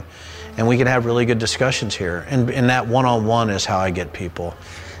loving and we can have really good discussions here. And that one-on-one is how I get people.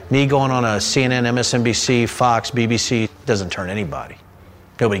 Me going on a CNN, MSNBC, Fox, BBC doesn't turn anybody.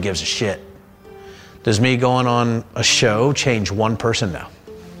 Nobody gives a shit. Does me going on a show change one person? No.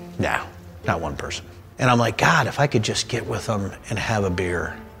 No, not one person. And I'm like, God, if I could just get with them and have a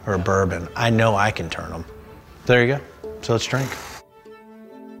beer or a bourbon, I know I can turn them. There you go. So let's drink.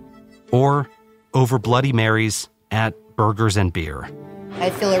 Or over Bloody Marys at Burgers and Beer. I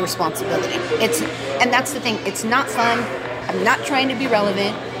feel a responsibility. And that's the thing. It's not fun. I'm not trying to be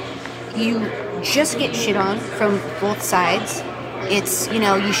relevant. You just get shit on from both sides. It's,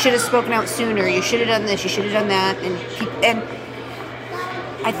 you should have spoken out sooner. You should have done this. You should have done that. And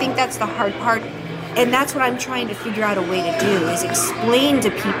I think that's the hard part. And that's what I'm trying to figure out a way to do, is explain to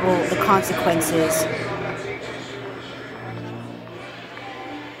people the consequences.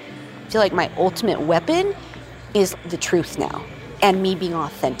 I feel like my ultimate weapon is the truth now, and me being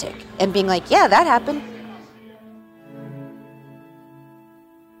authentic and being like, yeah, that happened.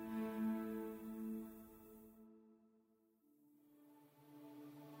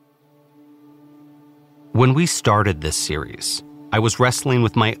 When we started this series, I was wrestling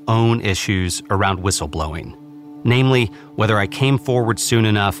with my own issues around whistleblowing, namely whether I came forward soon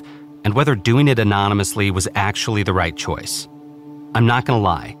enough and whether doing it anonymously was actually the right choice. I'm not going to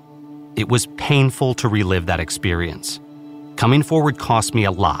lie. It was painful to relive that experience. Coming forward cost me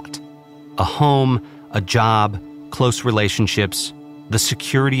a lot. A home, a job, close relationships, the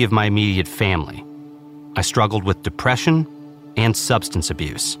security of my immediate family. I struggled with depression and substance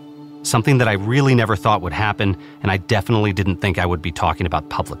abuse, something that I really never thought would happen, and I definitely didn't think I would be talking about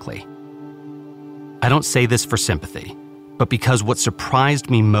publicly. I don't say this for sympathy, but because what surprised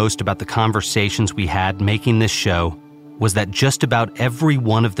me most about the conversations we had making this show was that just about every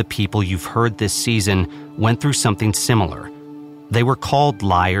one of the people you've heard this season went through something similar. They were called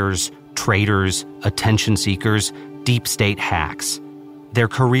liars, traitors, attention seekers, deep state hacks. Their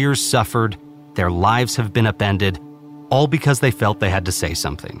careers suffered, their lives have been upended, all because they felt they had to say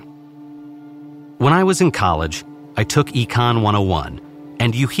something. When I was in college, I took Econ 101,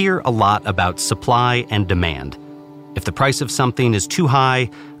 and you hear a lot about supply and demand. If the price of something is too high,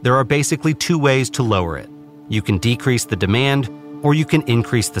 there are basically two ways to lower it. You can decrease the demand, or you can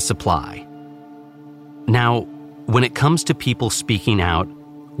increase the supply. Now, when it comes to people speaking out,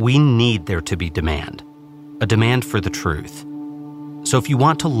 we need there to be demand. A demand for the truth. So if you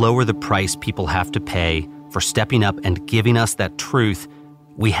want to lower the price people have to pay for stepping up and giving us that truth,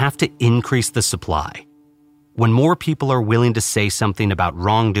 we have to increase the supply. When more people are willing to say something about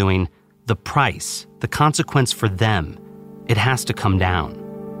wrongdoing, the price, the consequence for them, it has to come down.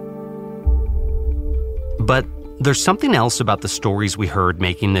 But there's something else about the stories we heard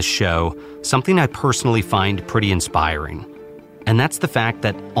making this show, something I personally find pretty inspiring. And that's the fact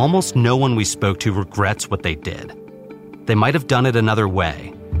that almost no one we spoke to regrets what they did. They might have done it another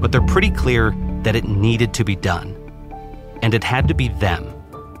way, but they're pretty clear that it needed to be done. And it had to be them,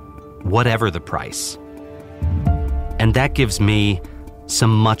 whatever the price. And that gives me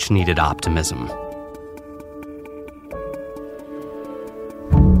some much-needed optimism.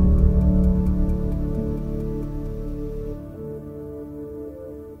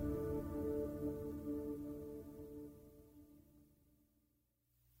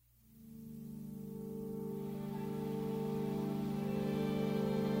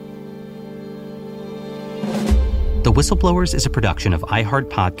 The Whistleblowers is a production of iHeart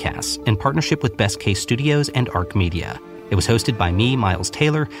Podcasts in partnership with Best Case Studios and ARC Media. It was hosted by me, Miles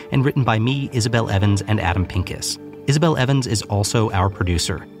Taylor, and written by me, Isabel Evans, and Adam Pincus. Isabel Evans is also our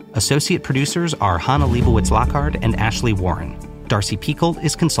producer. Associate producers are Hannah Leibowitz-Lockhart and Ashley Warren. Darcy Peekold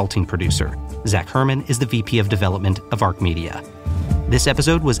is consulting producer. Zach Herman is the VP of Development of ARC Media. This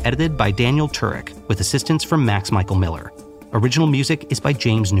episode was edited by Daniel Turek with assistance from Max Michael Miller. Original music is by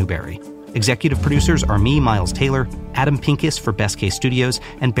James Newberry. Executive producers are me, Miles Taylor, Adam Pincus for Best Case Studios,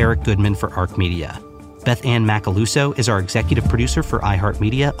 and Barrett Goodman for ARC Media. Beth Ann Macaluso is our executive producer for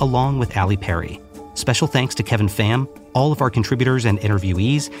iHeartMedia, along with Allie Perry. Special thanks to Kevin Pham, all of our contributors and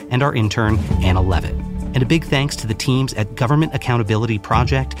interviewees, and our intern, Anna Levitt. And a big thanks to the teams at Government Accountability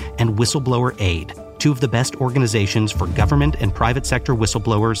Project and Whistleblower Aid, two of the best organizations for government and private sector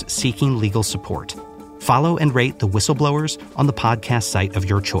whistleblowers seeking legal support. Follow and rate the Whistleblowers on the podcast site of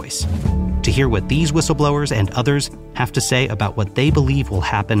your choice. To hear what these whistleblowers and others have to say about what they believe will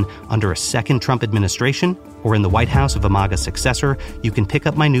happen under a second Trump administration or in the White House of a MAGA successor, you can pick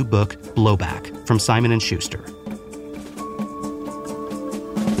up my new book, Blowback, from Simon & Schuster.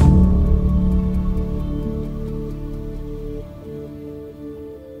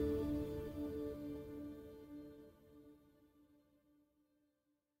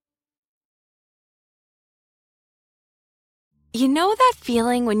 You know that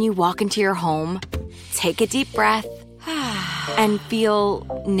feeling when you walk into your home, take a deep breath, and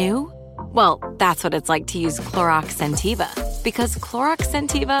feel new? Well, that's what it's like to use Clorox Scentiva. Because Clorox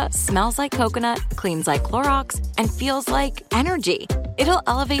Scentiva smells like coconut, cleans like Clorox, and feels like energy. It'll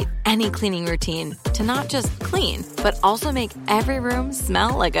elevate any cleaning routine to not just clean, but also make every room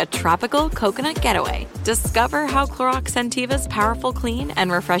smell like a tropical coconut getaway. Discover how Clorox Scentiva's powerful clean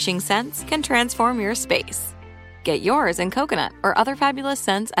and refreshing scents can transform your space. Get yours in coconut or other fabulous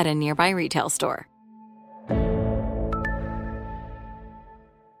scents at a nearby retail store.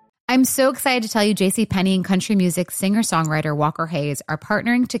 I'm so excited to tell you JCPenney and country music singer-songwriter Walker Hayes are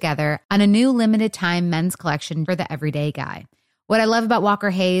partnering together on a new limited-time men's collection for the everyday guy. What I love about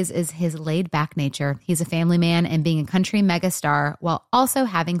Walker Hayes is his laid-back nature. He's a family man, and being a country megastar while also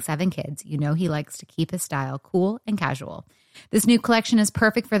having 7 kids, you know he likes to keep his style cool and casual. This new collection is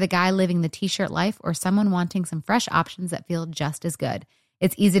perfect for the guy living the t-shirt life or someone wanting some fresh options that feel just as good.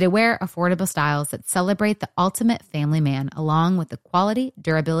 It's easy to wear, affordable styles that celebrate the ultimate family man, along with the quality,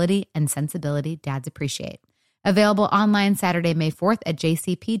 durability, and sensibility dads appreciate. Available online Saturday, May 4th at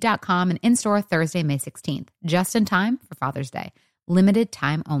jcp.com and in-store Thursday, May 16th, just in time for Father's Day. Limited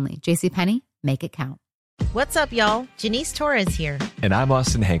time only. JCPenney, make it count. What's up, y'all? Janice Torres here. And I'm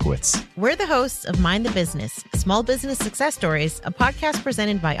Austin Hankwitz. We're the hosts of Mind the Business, Small Business Success Stories, a podcast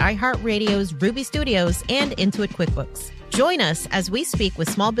presented by iHeartRadio's Ruby Studios and Intuit QuickBooks. Join us as we speak with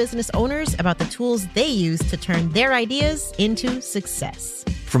small business owners about the tools they use to turn their ideas into success.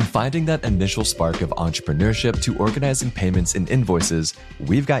 From finding that initial spark of entrepreneurship to organizing payments and invoices,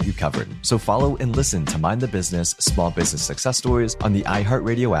 we've got you covered. So follow and listen to Mind the Business, Small Business Success Stories on the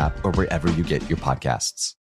iHeartRadio app or wherever you get your podcasts.